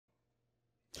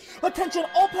Attention,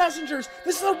 all passengers!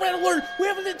 This is a red alert! We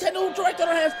have a Nintendo Direct on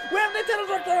our hands! We have a Nintendo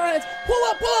Direct on our hands! Pull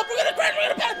up! We're gonna crash! We're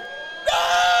gonna pass!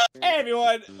 No! Hey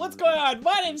everyone, what's going on?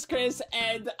 My name's Chris,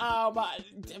 and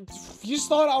you just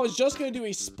thought I was just gonna do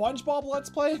a SpongeBob Let's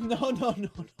Play? No.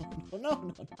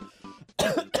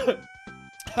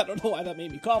 I don't know why that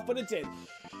made me cough, but it did.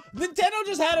 Nintendo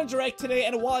just had a Direct today,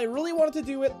 and while I really wanted to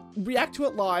do it, react to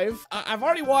it live, I've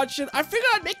already watched it. I figured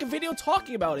I'd make a video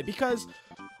talking about it because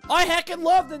I heckin'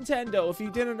 love Nintendo, if you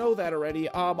didn't know that already.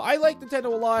 I like Nintendo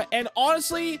a lot, and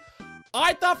honestly,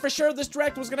 I thought for sure this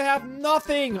Direct was gonna have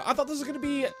nothing. I thought this was gonna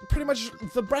be pretty much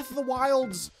the Breath of the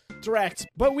Wild's Direct,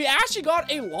 but we actually got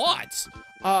a lot.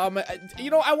 You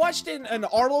know, I watched an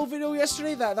Arlo video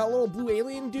yesterday, that little blue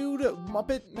alien dude,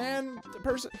 Muppet man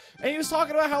person, and he was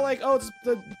talking about how, like, oh,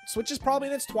 the Switch is probably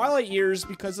in its twilight years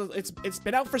because it's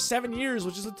been out for 7 years,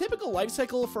 which is a typical life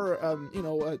cycle for, you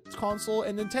know, a console,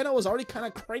 and Nintendo has already kind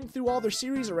of cranked through all their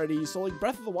series already, so, like,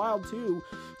 Breath of the Wild 2,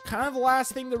 kind of the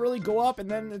last thing to really go up, and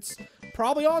then it's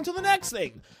probably on to the next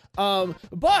thing.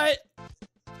 But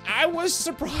I was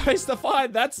surprised to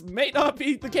find that may not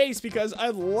be the case because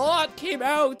a lot came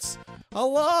out. A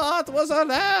lot was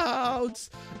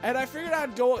announced. And I figured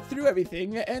I'd go through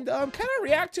everything and kind of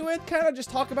react to it, kind of just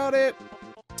talk about it.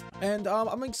 And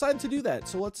I'm excited to do that.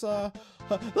 So let's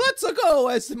go,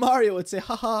 as Mario would say,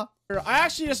 haha. I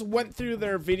actually just went through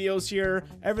their videos here,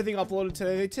 everything uploaded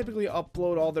today. They typically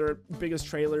upload all their biggest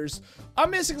trailers.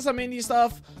 I'm missing some indie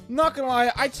stuff. Not gonna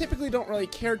lie, I typically don't really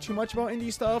care too much about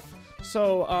indie stuff.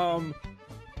 So,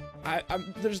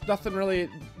 there's nothing really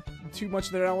too much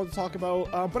there I want to talk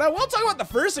about. But I will talk about the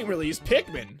first thing released,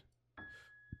 Pikmin.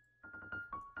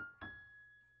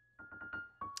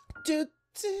 It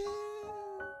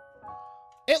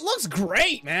looks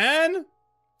great, man.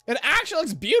 It actually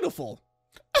looks beautiful.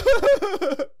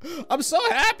 I'm so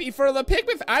happy for the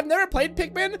Pikmin. I've never played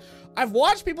Pikmin. I've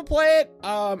watched people play it,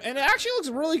 and it actually looks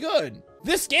really good.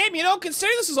 This game, you know,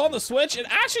 considering this is on the Switch, it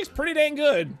actually is pretty dang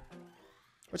good.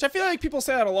 Which I feel like people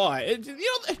say that a lot. You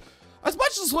know, as much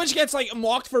as the Switch gets, like,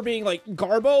 mocked for being, like,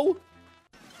 garbo,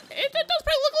 it does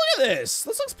pretty look at this.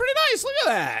 This looks pretty nice. Look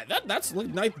at that. That's like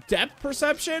nice depth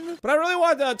perception. But I really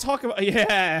wanted to talk about,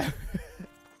 yeah.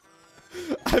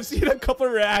 I've seen a couple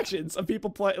of reactions of people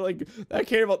play, like, that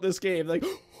care about this game. Like,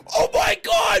 oh my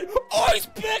god, Ice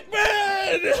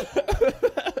Pikmin!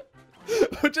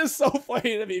 Which is so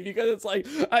funny to me because it's like,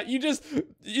 you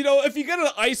know, if you get an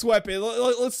ice weapon,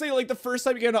 let's say like the first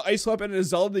time you get an ice weapon in a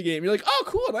Zelda game, you're like, oh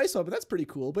cool, an ice weapon, that's pretty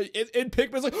cool. But in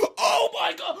Pikmin, it's like, oh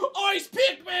my god, Ice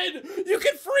Pikmin! You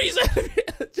can freeze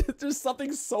it! There's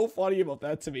something so funny about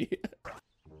that to me.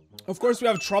 Of course, we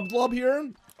have Trubglub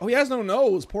here. Oh, he has no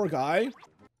nose, poor guy.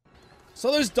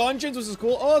 So there's dungeons, which is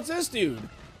cool. Oh, it's this dude.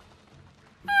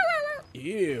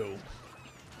 Ew.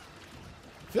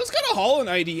 Feels kind of Hollow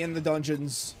Knight-y in the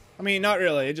dungeons. I mean, not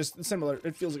really. It just similar.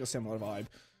 It feels like a similar vibe.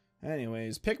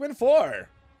 Anyways, Pikmin 4.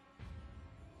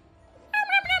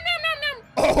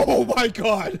 Oh my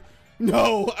god!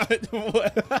 No!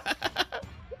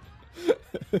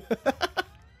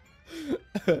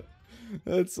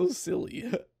 That's so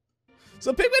silly.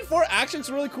 So Pikmin 4 actually looks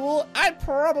really cool. I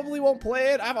probably won't play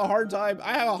it. I have a hard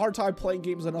time playing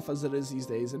games enough as it is these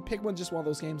days. And Pikmin's just one of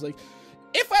those games, like,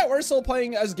 if I were still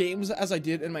playing as games as I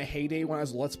did in my heyday when I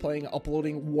was Let's Playing,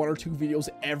 uploading 1 or 2 videos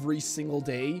every single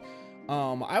day,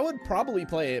 I would probably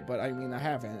play it, but I mean, I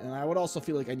haven't. And I would also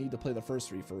feel like I need to play the first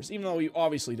 3 first, even though we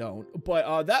obviously don't. But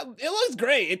it looks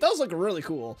great. It does look really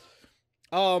cool.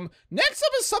 Next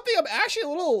up is something I'm actually a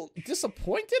little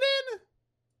disappointed in.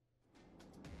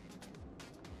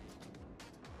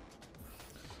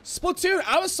 Splatoon.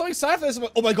 I was so excited for this. I'm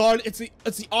like, oh my god, it's the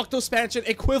Octospansion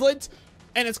equivalent.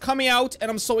 And it's coming out, and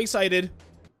I'm so excited.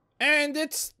 And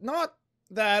it's not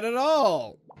that at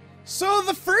all. So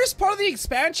the first part of the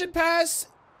expansion pass,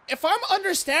 if I'm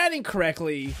understanding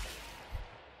correctly,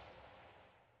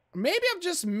 maybe I'm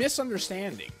just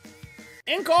misunderstanding.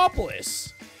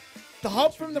 Inkopolis, the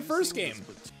hub from the first game.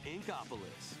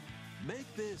 Inkopolis.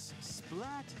 Make this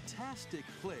splat-tastic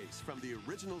place from the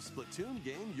original Splatoon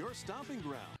game your stomping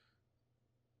ground.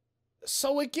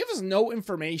 So it gives no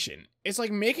information. It's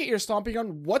like, make it your stomping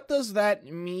ground. What does that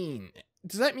mean?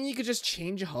 Does that mean you could just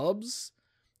change hubs?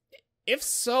 If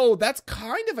so, that's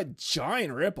kind of a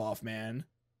giant ripoff, man.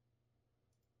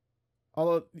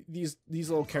 Although these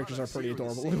little characters are pretty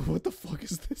adorable. What the fuck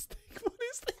is this thing? What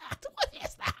is that? What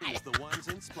is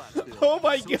that? Oh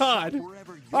my god.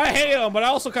 I hate him, but I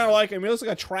also kind of like him. He looks like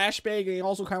a trash bag, and he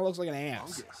also kind of looks like an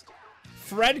ass.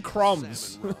 Fred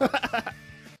Crumbs.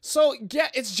 So yeah,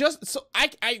 it's just so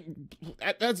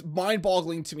that's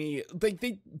mind-boggling to me. Like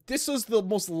this is the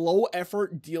most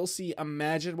low-effort DLC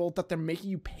imaginable that they're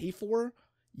making you pay for.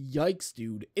 Yikes,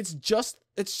 dude! It's just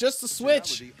the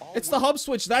Switch. It's the hub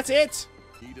switch. That's it.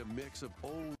 Need a mix of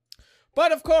old.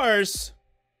 But of course,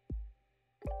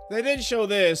 they did show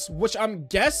this, which I'm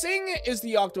guessing is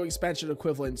the Octo expansion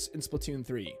equivalent in Splatoon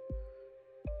 3.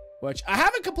 Which, I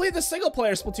haven't completed the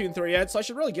single-player Splatoon 3 yet, so I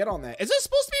should really get on that. Is this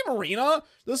supposed to be Marina?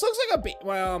 This looks like a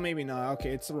well, maybe not.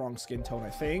 Okay, it's the wrong skin tone,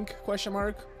 I think. Question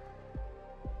mark.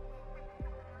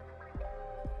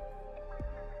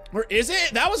 Or is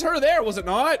it? That was her there, was it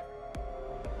not?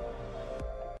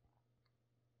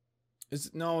 Is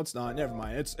it? No, it's not. Never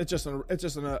mind. It's just an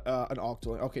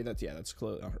Octo. Okay, that's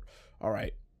clearly not her. All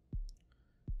right.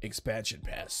 Expansion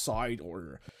pass, side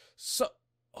order. So,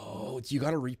 oh, you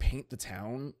gotta repaint the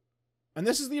town? And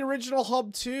this is the original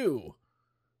hub too.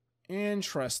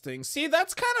 Interesting. See,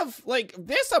 that's kind of like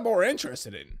this I'm more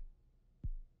interested in.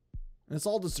 And it's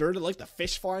all deserted, like the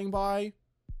fish flying by.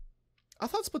 I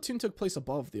thought Splatoon took place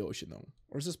above the ocean though.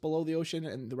 Or is this below the ocean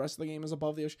and the rest of the game is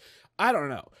above the ocean? I don't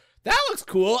know. That looks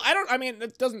cool. I mean,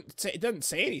 it doesn't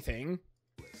say anything.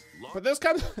 But this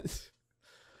kind of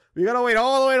we gotta wait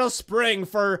all the way till spring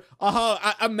for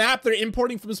a map they're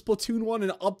importing from Splatoon 1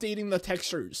 and updating the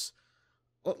textures.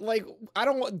 Like, I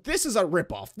don't want, this is a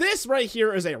ripoff. This right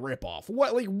here is a ripoff.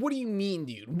 What do you mean,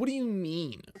 dude? What do you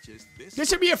mean? This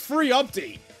should be a free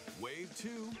update. Wave 2,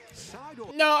 side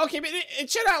order. No, okay, but it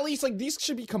should at least, like, these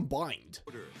should be combined.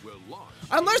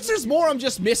 Unless there's more I'm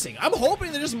just missing. I'm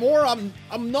hoping there's more I'm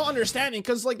not understanding,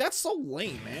 because, like, that's so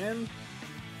lame, man.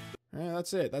 Yeah,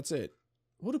 that's it.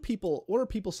 What are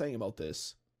people saying about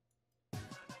this?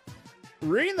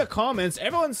 Reading the comments,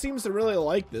 everyone seems to really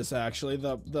like this, actually,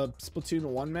 the Splatoon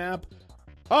 1 map.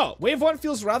 Oh, Wave 1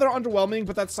 feels rather underwhelming,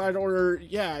 but that side order,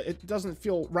 yeah, it doesn't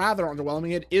feel rather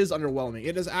underwhelming. It is underwhelming.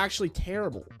 It is actually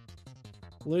terrible.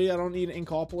 Literally, I don't need an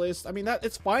Inkopolis. I mean,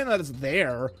 it's fine that it's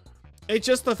there. It's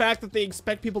just the fact that they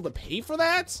expect people to pay for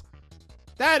that.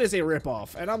 That is a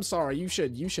ripoff, and I'm sorry, you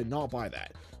should not buy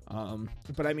that.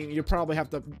 But I mean, you probably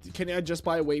have to. Can I just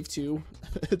buy Wave 2?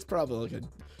 It's probably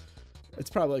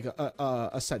like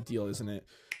a set deal, isn't it?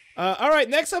 All right,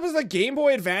 next up is the Game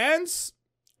Boy Advance.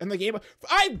 And the Game Boy,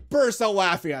 I burst out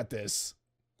laughing at this.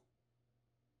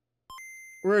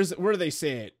 Where do they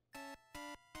say it?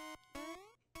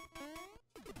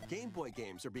 Game Boy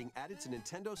games are being added to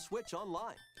Nintendo Switch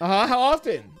Online. How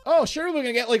often? Oh, sure, we're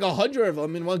gonna get like 100 of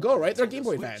them in one go, right? They're Game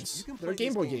Boy Switch, Advance. you can They're play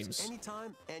Game Boy these games.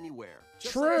 Anytime, anywhere.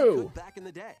 Just True. like you could back in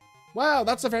the day. Wow,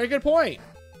 that's a very good point.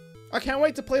 I can't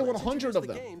wait to play 100 of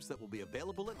them. Games that will be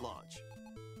available at launch.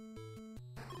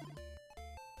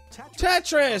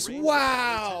 Tetris,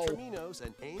 wow.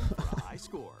 And aim for a high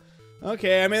score.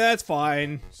 Okay, I mean that's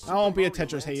fine. I won't be a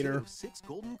Tetris hater. 6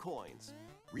 golden coins.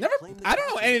 I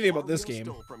don't know anything about this game.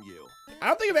 I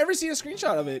don't think I've ever seen a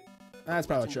screenshot of it. That's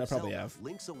probably true. I probably have.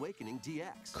 Link's Awakening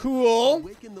DX. Cool.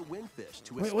 Awaken the Windfish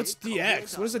to Wait, what's escape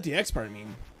DX? What does the Cobain's DX part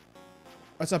mean?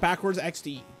 What's a backwards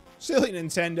XD? Silly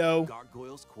Nintendo.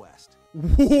 Gargoyle's Quest.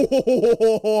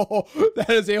 Whoa, that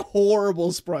is a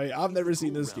horrible sprite. I've never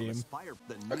seen this game.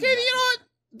 Okay, you know what?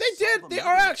 They did. They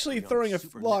are actually throwing a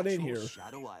lot in here.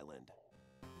 Shadow Island.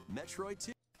 Metroid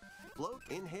 2. Float,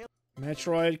 inhale.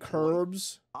 Metroid,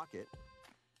 Curbs. Pocket.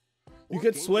 You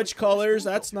could switch colors.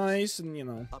 That's nice, and you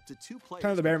know, Up to 2 players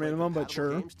kind of the bare can play minimum, but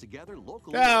compatible sure. games together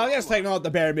locally Yeah, I or guess online. technically not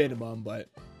the bare minimum, but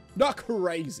not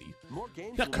crazy. More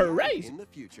games Not will be added crazy. in the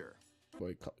future.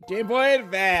 Game Boy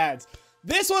Advance.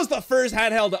 This was the first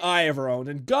handheld I ever owned,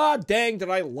 and god dang did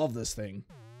I love this thing.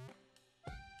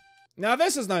 Now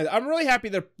this is nice. I'm really happy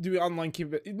they're doing online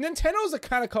capability. Nintendo is the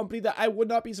kind of company that I would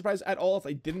not be surprised at all if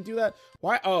they didn't do that.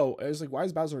 Why? Oh, it was like, why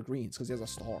is Bowser green? It's because he has a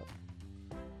star.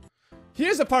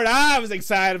 Here's the part I was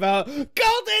excited about.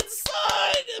 Golden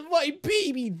Sun! My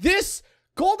baby! This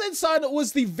Golden Sun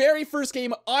was the very first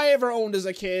game I ever owned as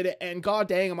a kid, and god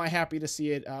dang am I happy to see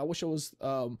it. I wish it was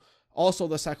also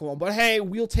the second one, but hey,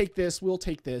 we'll take this. We'll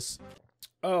take this.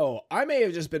 Oh, I may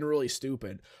have just been really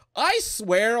stupid. I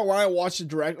swear when I watched the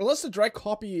direct, unless the direct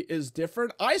copy is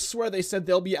different, I swear they said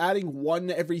they'll be adding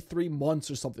one every 3 months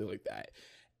or something like that.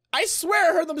 I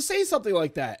swear I heard them say something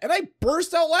like that, and I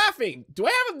burst out laughing. Do I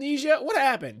have amnesia? What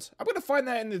happened? I'm gonna find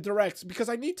that in the directs because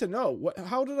I need to know.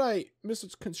 How did I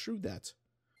misconstrue that?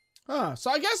 Huh, so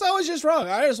I guess I was just wrong.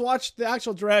 I just watched the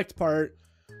actual direct part.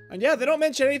 And yeah, they don't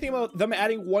mention anything about them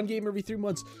adding one game every 3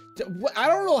 months. I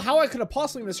don't know how I could have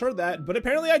possibly misheard that, but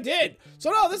apparently I did.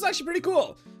 So no, this is actually pretty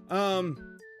cool.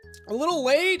 A little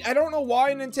late. I don't know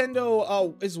why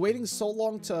Nintendo is waiting so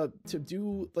long to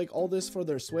do like all this for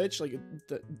their Switch, like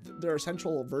their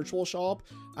essential virtual shop.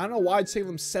 I don't know why it'd take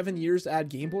them 7 years to add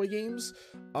Game Boy games.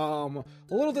 A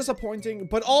little disappointing,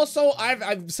 but also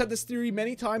I've said this theory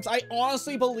many times. I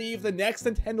honestly believe the next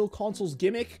Nintendo console's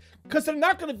gimmick, because they're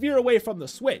not going to veer away from the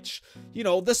Switch. You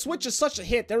know, the Switch is such a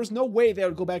hit. There's no way they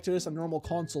would go back to this a normal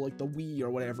console like the Wii or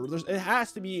whatever. It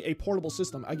has to be a portable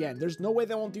system. Again, there's no way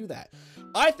they won't do that.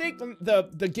 I think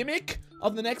the gimmick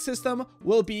of the next system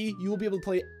will be you will be able to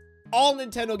play all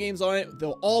Nintendo games on it.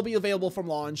 They'll all be available from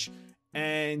launch.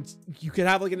 And you could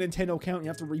have like a Nintendo account and you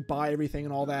have to rebuy everything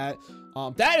and all that.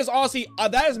 That is honestly,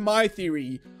 that is my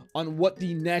theory on what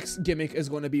the next gimmick is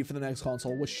going to be for the next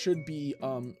console, which should be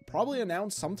probably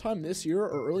announced sometime this year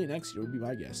or early next year would be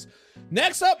my guess.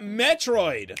 Next up,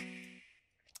 Metroid.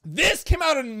 This came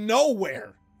out of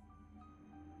nowhere.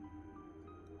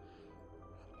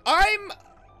 I'm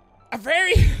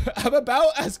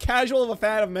about as casual of a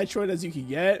fan of Metroid as you can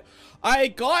get. I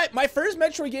got my first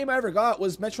Metroid game I ever got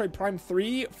was Metroid Prime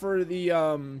 3 for the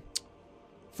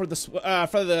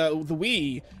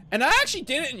Wii, and I actually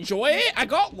didn't enjoy it. I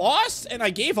got lost and I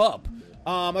gave up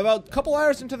about a couple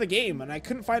hours into the game, and I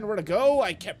couldn't find where to go.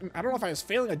 I don't know if I was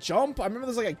failing a jump. I remember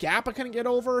there's like a gap I couldn't get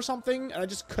over or something, and I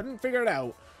just couldn't figure it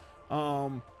out.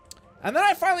 And then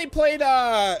I finally played,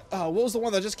 what was the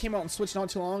one that just came out on Switch not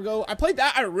too long ago? I played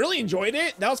that. I really enjoyed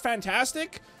it. That was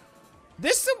fantastic.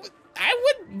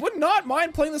 I would not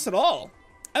mind playing this at all.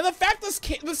 And the fact this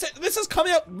is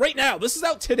coming out right now. This is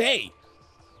out today.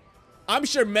 I'm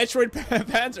sure Metroid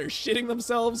fans are shitting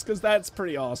themselves because that's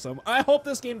pretty awesome. I hope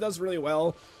this game does really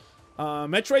well.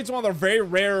 Metroid's one of the very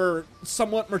rare,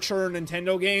 somewhat mature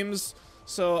Nintendo games.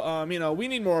 So, you know, we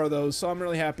need more of those. So I'm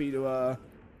really happy to,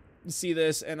 see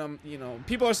this, and you know,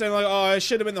 people are saying like, oh, it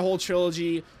should have been the whole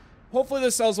trilogy. Hopefully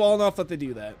this sells well enough that they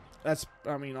do that. That's,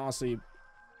 I mean, honestly,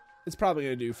 it's probably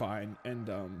gonna do fine. And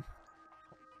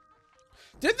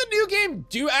did the new game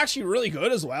do actually really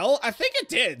good as well? I think it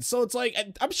did. So it's like,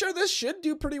 I'm sure this should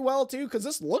do pretty well too, because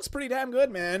this looks pretty damn good,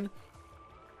 man.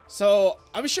 So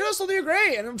I'm sure this will do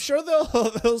great, and I'm sure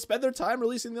they'll spend their time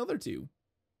releasing the other two.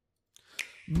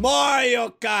 Mario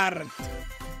Kart.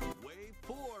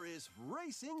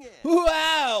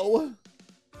 Wow.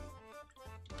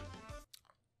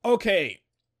 Okay.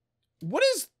 What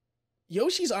is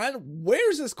Yoshi's Island?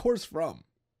 Where's this course from?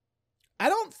 I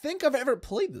don't think I've ever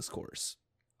played this course.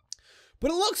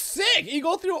 But it looks sick. You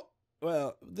go through,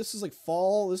 well, this is like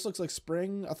fall. This looks like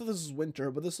spring. I thought this was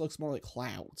winter, but this looks more like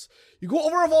clouds. You go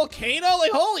over a volcano?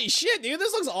 Like, holy shit, dude.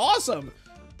 This looks awesome.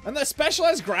 And the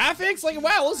specialized graphics, like,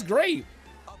 wow, this is great.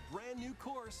 Brand new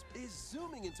course is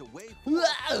zooming into wave.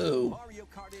 Whoa.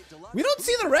 We don't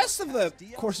see the rest of the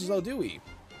courses though, do we?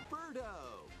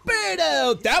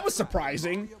 Birdo! That was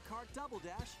surprising.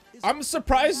 I'm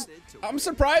surprised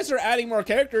they're adding more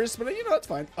characters, but you know, it's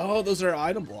fine. Oh, those are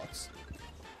item blocks.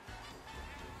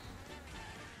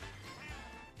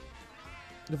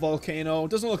 The volcano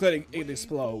doesn't look like it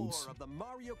explodes. Of the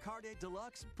Mario Kart 8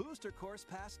 Deluxe Booster Course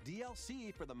Pass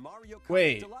DLC for the Mario Kart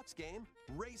Wait. Deluxe game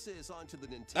races onto the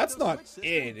Nintendo That's not Switch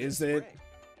it, is system it?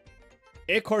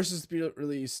 8 courses to be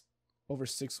released over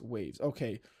 6 waves.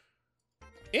 Okay.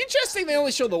 Interesting, they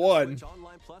only show the one. Switch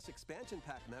Online Plus expansion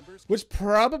pack members. Which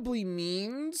probably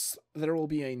means there will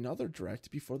be another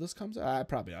direct before this comes out.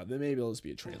 Probably not. Maybe it'll just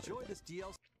be a trailer. Enjoy this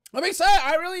DLC. I'm excited.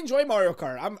 I really enjoy Mario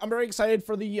Kart. I'm very excited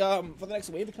for the next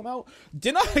wave to come out.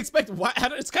 Did not expect.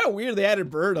 It's kind of weird they added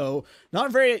Birdo.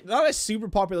 Not a super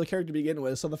popular character to begin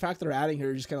with. So the fact that they're adding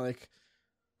her is just kind of like,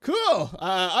 cool.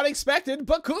 Unexpected,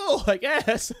 but cool, I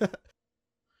guess.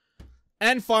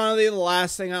 And finally, the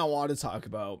last thing I want to talk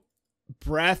about: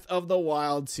 Breath of the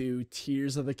Wild 2: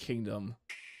 Tears of the Kingdom.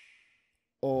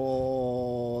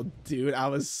 Oh, dude, I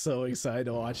was so excited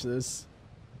to watch this.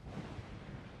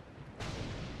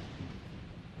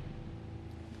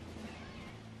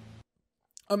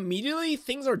 Immediately,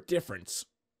 things are different.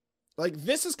 Like,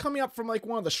 this is coming up from, like,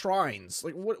 one of the shrines.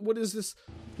 Like, what is this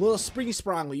little Springy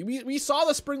Sprongly? We saw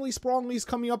the Springly Spronglies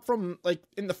coming up from, like,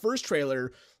 in the first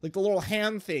trailer. Like, the little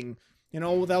hand thing. You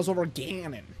know, that was over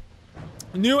Ganon.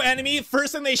 New enemy.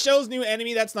 First thing they show is new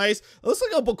enemy. That's nice. It looks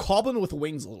like a bokoblin with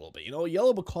wings a little bit. You know, a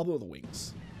yellow bokoblin with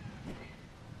wings.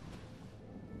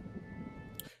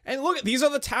 And look, these are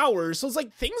the towers. So it's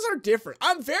like, things are different.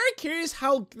 I'm very curious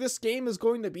how this game is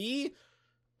going to be.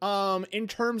 In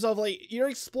terms of, like, you're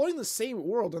exploring the same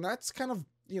world, and that's kind of,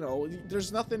 you know,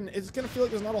 there's nothing, it's gonna feel like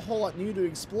there's not a whole lot new to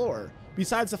explore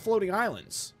besides the floating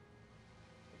islands.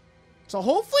 So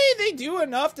hopefully they do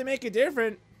enough to make it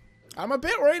different. I'm a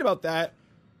bit worried about that.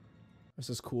 This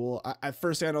is cool. At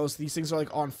first I noticed these things are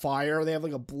like on fire. They have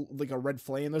like a red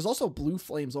flame. There's also blue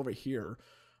flames over here.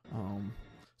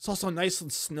 It's also nice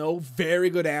and snow. Very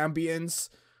good ambience.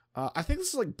 I think this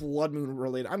is like Blood Moon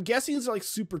related. I'm guessing it's like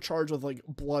supercharged with like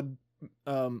Blood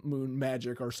Moon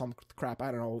magic or some crap.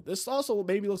 I don't know. This also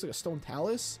maybe looks like a stone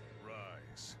talus.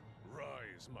 Rise,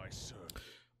 rise, my son.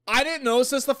 I didn't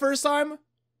notice this the first time.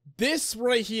 This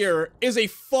right here is a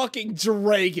fucking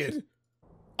dragon.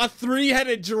 A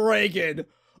 3-headed dragon.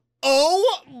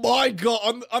 Oh my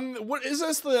god. What is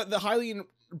this? The Hylian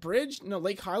Bridge? No,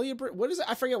 Lake Hylia Bridge. What is it?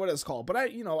 I forget what it's called. But I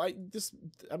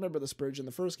remember this bridge in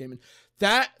the first game. And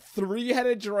that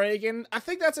 3-headed dragon, I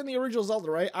think that's in the original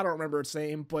Zelda, right? I don't remember its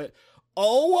name, but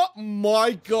oh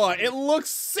my god, it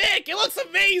looks sick. It looks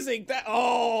amazing.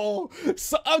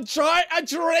 So a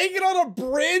dragon on a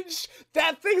bridge.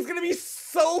 That thing's gonna be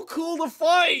so cool to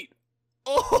fight.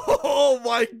 Oh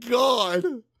my god.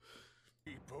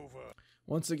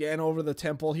 Once again, over the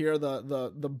temple here,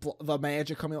 the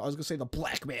magic coming out. I was gonna say the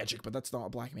black magic, but that's not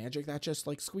black magic. That's just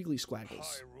like squiggly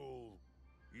squaggles. Hyrule,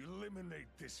 eliminate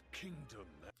this kingdom.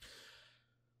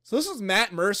 So this is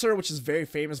Matt Mercer, which is a very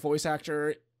famous voice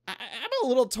actor. I'm a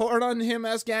little torn on him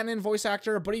as Ganon voice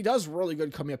actor, but he does really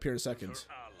good coming up here in a second.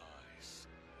 Allies.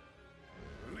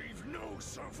 Leave no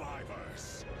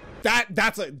survivors.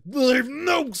 That's a leave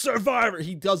no survivor.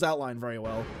 He does that line very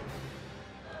well.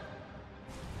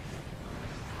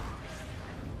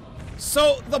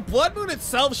 So the Blood Moon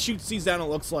itself shoots these down, it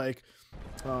looks like.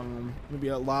 Maybe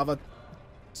a lava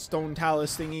stone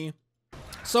talus thingy.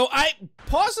 So I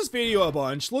paused this video a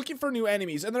bunch looking for new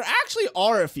enemies, and there actually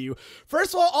are a few.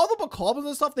 First of all the Bokoblins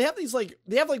and stuff, they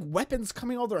have weapons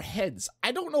coming out of their heads.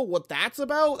 I don't know what that's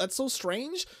about. That's so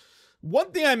strange.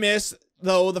 One thing I missed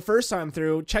though the first time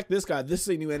through, check this guy. This is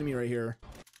a new enemy right here.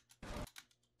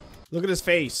 Look at his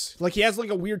face. Like he has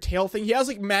like a weird tail thing. He has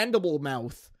like mandible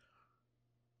mouth.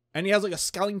 And he has like a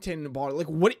skeleton body. Like,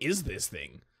 what is this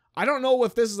thing? I don't know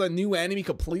if this is a new enemy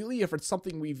completely, if it's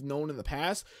something we've known in the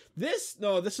past. This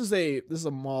is a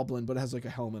Moblin, but it has like a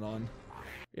helmet on.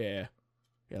 Yeah.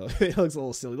 Yeah, it looks a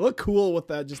little silly. They look cool with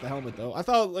that, just the helmet though. I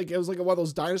thought like it was like one of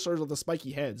those dinosaurs with the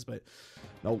spiky heads, but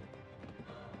nope.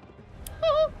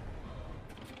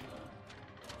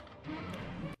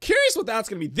 Curious what that's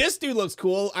gonna be. This dude looks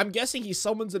cool. I'm guessing he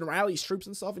summons and rallies troops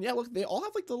and stuff. And yeah, look, they all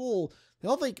have like they all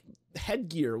have like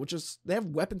headgear, which is, they have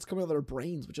weapons coming out of their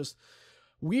brains, which is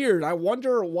weird. I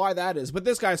wonder why that is. But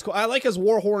this guy's cool. I like his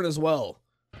war horn as well.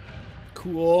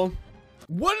 Cool.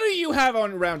 What do you have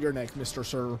on around your neck, Mr.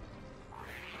 Sir?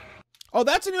 Oh,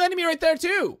 that's a new enemy right there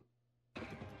too.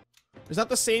 Is that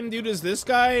the same dude as this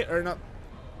guy or not?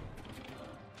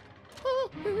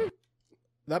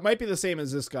 That might be the same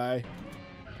as this guy.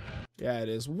 Yeah, it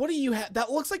is. What do you have? That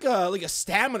looks like a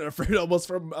stamina fruit almost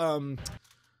from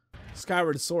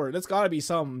Skyward Sword. That's gotta be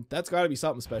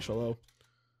something special though.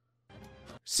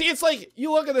 See, it's like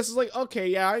you look at this, it's like, okay,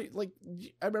 yeah, I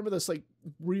remember this like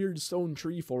weird stone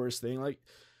tree forest thing. Like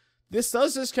this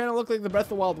does just kind of look like the Breath of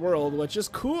the Wild world, which is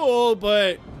cool,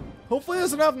 but hopefully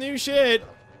there's enough new shit.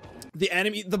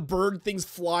 The bird things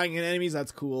flying in enemies,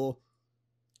 that's cool.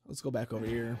 Let's go back over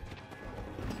here.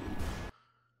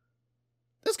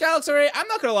 This guy looks alright. I'm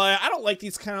not gonna lie, I don't like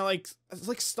these kind of like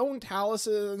stone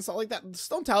taluses and stuff like that.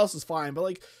 Stone talus is fine, but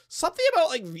like something about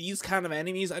like these kind of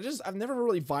enemies, I've never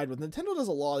really vibed with. Nintendo does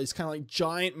a lot of these kind of like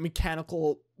giant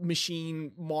mechanical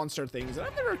machine monster things, and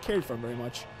I've never cared for them very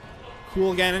much.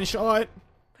 Cool Ganon shot.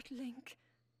 But Link,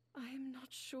 I am not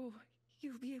sure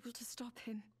you'll be able to stop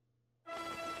him.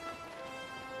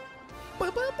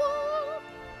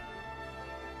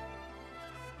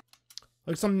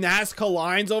 Like some Nazca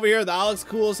lines over here. That looks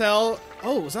cool as hell.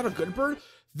 Oh, is that a good bird?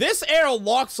 This arrow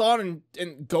locks on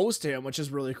and goes to him, which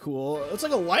is really cool. It's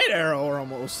like a light arrow or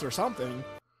almost, or something.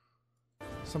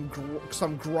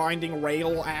 Some grinding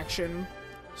rail action.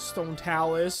 Stone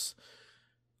talus.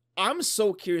 I'm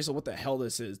so curious of what the hell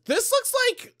this is. This looks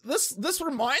like, this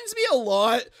reminds me a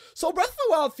lot. So Breath of the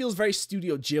Wild feels very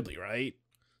Studio Ghibli, right?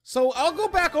 So I'll go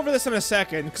back over this in a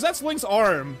second, because that's Link's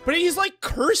arm, but he's like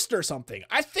cursed or something.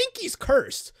 I think he's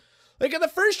cursed. Like in the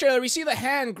first trailer, we see the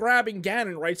hand grabbing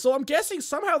Ganon, right? So I'm guessing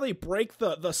somehow they break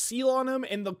the seal on him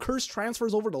and the curse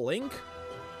transfers over to Link.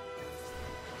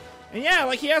 And yeah,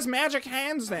 like he has magic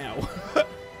hands now.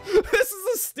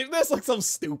 This looks so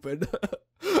stupid.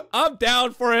 I'm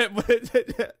down for it,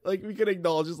 but like we can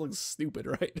acknowledge this looks stupid,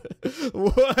 right?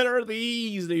 What are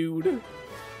these, dude?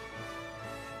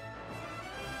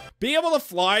 Being able to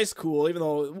fly is cool, even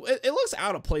though it looks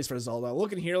out of place for Zelda.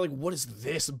 Looking here, like, what is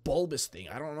this bulbous thing?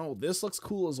 I don't know. This looks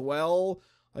cool as well.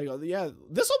 Like, yeah,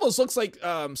 this almost looks like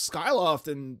Skyloft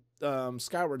and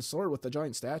Skyward Sword with the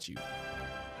giant statue.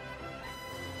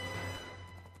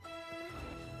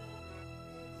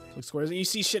 Like squares, and you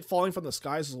see shit falling from the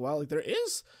skies as well. Like there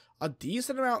is a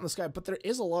decent amount in the sky, but there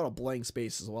is a lot of blank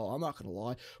space as well. I'm not gonna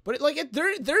lie, but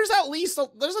there's at least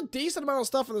there's a decent amount of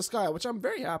stuff in the sky, which I'm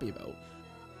very happy about.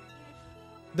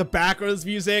 The background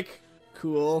music,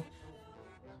 cool.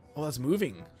 Oh, that's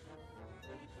moving.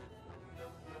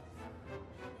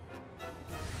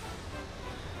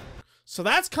 So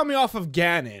that's coming off of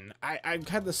Ganon. I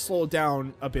had to slow it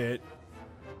down a bit.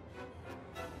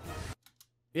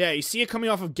 Yeah, you see it coming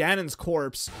off of Ganon's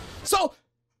corpse. So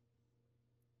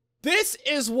this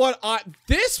is what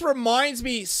this reminds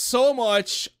me so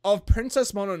much of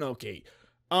Princess Mononoke.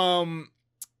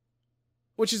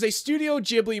 Which is a Studio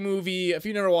Ghibli movie. If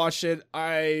you never watched it,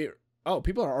 oh,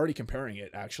 people are already comparing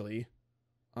it actually.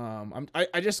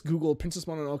 I just googled Princess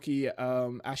Mononoke,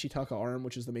 Ashitaka Arm,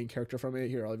 which is the main character from it.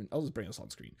 Here, I'll just bring this on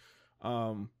screen.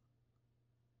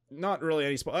 Not really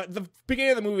any at the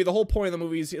beginning of the movie, the whole point of the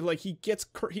movie is like he gets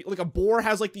like a boar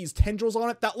has like these tendrils on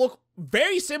it that look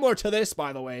very similar to this,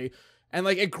 by the way, and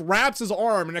like it grabs his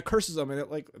arm and it curses him, and it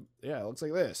like, yeah, it looks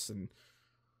like this,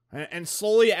 and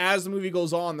slowly as the movie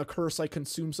goes on, the curse like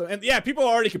consumes him, and yeah, people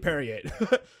are already comparing it.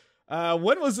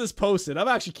 When was this posted? I'm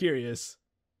actually curious.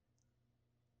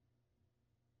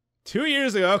 2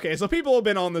 years ago. Okay, so people have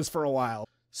been on this for a while.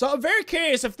 So I'm very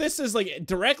curious if this is like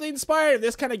directly inspired, if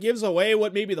this kind of gives away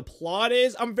what maybe the plot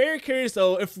is. I'm very curious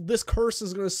though if this curse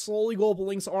is going to slowly go up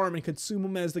Link's arm and consume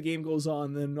him as the game goes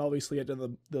on. Then obviously at the end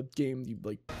of the game you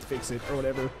like fix it or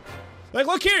whatever. Like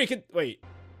look here, you can wait.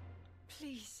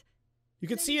 Please. You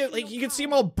can see it, like you can see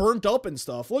him all burnt up and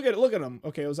stuff. Look at him.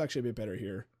 Okay, it was actually a bit better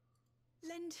here.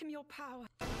 Lend him your power.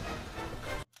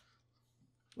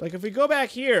 Like, if we go back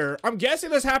here, I'm guessing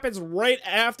this happens right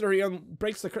after he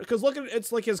breaks the curse. Because look at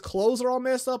it's like his clothes are all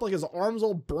messed up, like his arms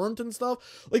all burnt and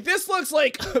stuff. Like, this looks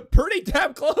like pretty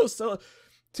damn close to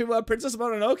Princess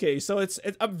Mononoke. So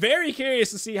I'm very curious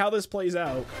to see how this plays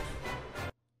out.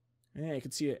 Yeah, you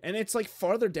can see it. And it's like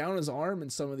farther down his arm in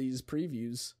some of these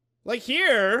previews. Like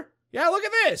here, yeah, look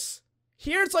at this.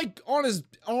 Here it's like on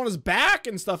his back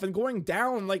and stuff and going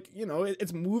down, like, you know,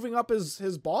 it's moving up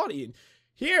his body. And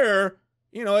here,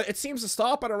 you know, it seems to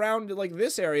stop at around like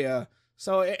this area.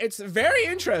 So it's very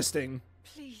interesting.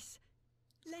 Please,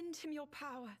 lend him your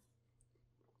power.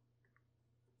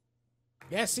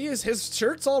 Yeah, see his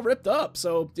shirt's all ripped up.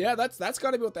 So yeah, that's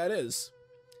gotta be what that is.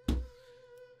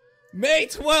 May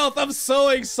 12th, I'm so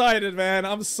excited, man.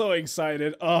 I'm so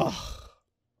excited. Ugh.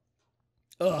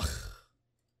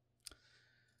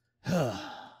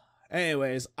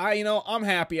 Anyways, I'm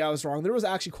happy I was wrong. There was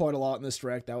actually quite a lot in this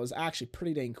direct that was actually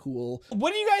pretty dang cool.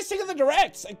 What do you guys think of the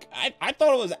direct? Like, I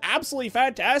thought it was absolutely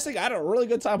fantastic. I had a really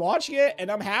good time watching it,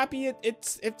 and I'm happy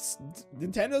it's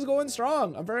Nintendo's going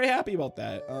strong. I'm very happy about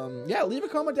that. Yeah, leave a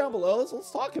comment down below.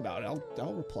 Let's talk about it.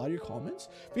 I'll reply to your comments.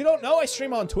 If you don't know, I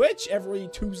stream on Twitch every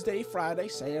Tuesday, Friday,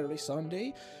 Saturday,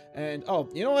 Sunday, and oh,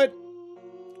 you know what?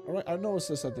 All right, I noticed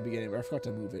this at the beginning, but I forgot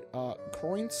to move it.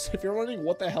 Coins. If you're wondering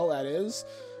what the hell that is.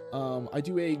 I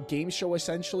do a game show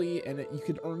essentially, and you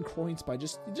can earn coins by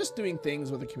just doing things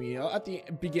with the community. At the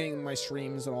beginning of my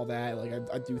streams and all that, like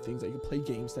I do things like you can play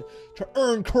games to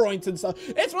earn coins and stuff.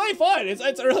 It's really fun. It's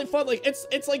really fun. Like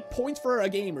it's like points for a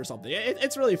game or something.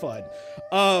 It's really fun.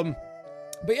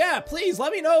 But yeah, please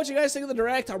let me know what you guys think of the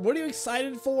direct. What are you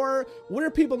excited for? What are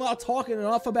people not talking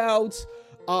enough about?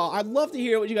 I'd love to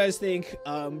hear what you guys think,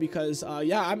 because,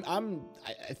 yeah,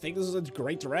 I think this is a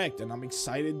great direct, and I'm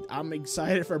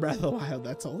excited for Breath of the Wild.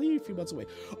 That's only a few months away.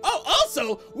 Oh,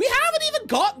 also, we haven't even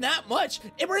gotten that much,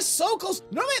 and we're so close.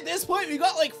 Normally at this point, we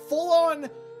got, like, full-on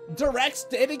directs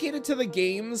dedicated to the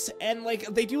games, and like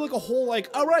they do like a whole like,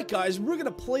 all right guys, we're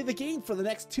gonna play the game for the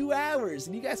next 2 hours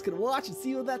and you guys can watch and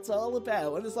see what that's all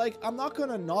about. And it's like, I'm not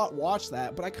gonna not watch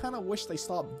that, but I kind of wish they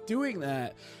stopped doing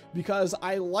that, because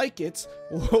I like it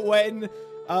when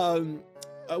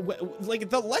like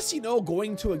the less you know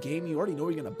going to a game you already know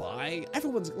you're gonna buy.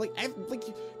 Everyone's like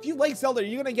if you like Zelda,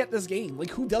 you're gonna get this game. Like,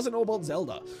 who doesn't know about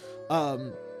Zelda?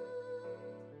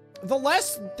 The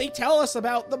less they tell us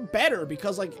about, the better,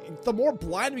 because like the more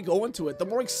blind we go into it, the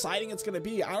more exciting it's gonna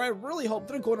be. And I really hope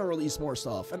they're going to release more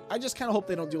stuff, and I just kind of hope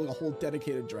they don't do like a whole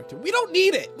dedicated director. We don't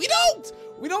need it. We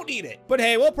don't need it. But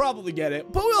hey, we'll probably get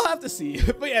it, but we'll have to see.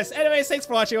 But yes, anyways, thanks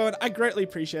for watching, everyone. I greatly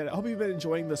appreciate it. I hope you've been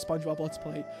enjoying the SpongeBob Let's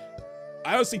Play.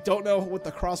 I honestly don't know what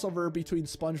the crossover between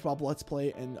SpongeBob Let's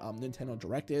Play and Nintendo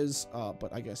Direct is,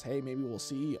 but I guess, hey, maybe we'll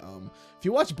see. If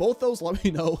you watch both those, let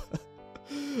me know.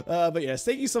 But yes,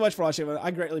 thank you so much for watching.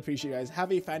 I greatly appreciate you guys.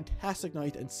 Have a fantastic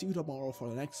night, and see you tomorrow for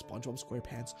the next SpongeBob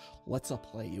SquarePants Let's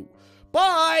Play.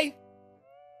 Bye!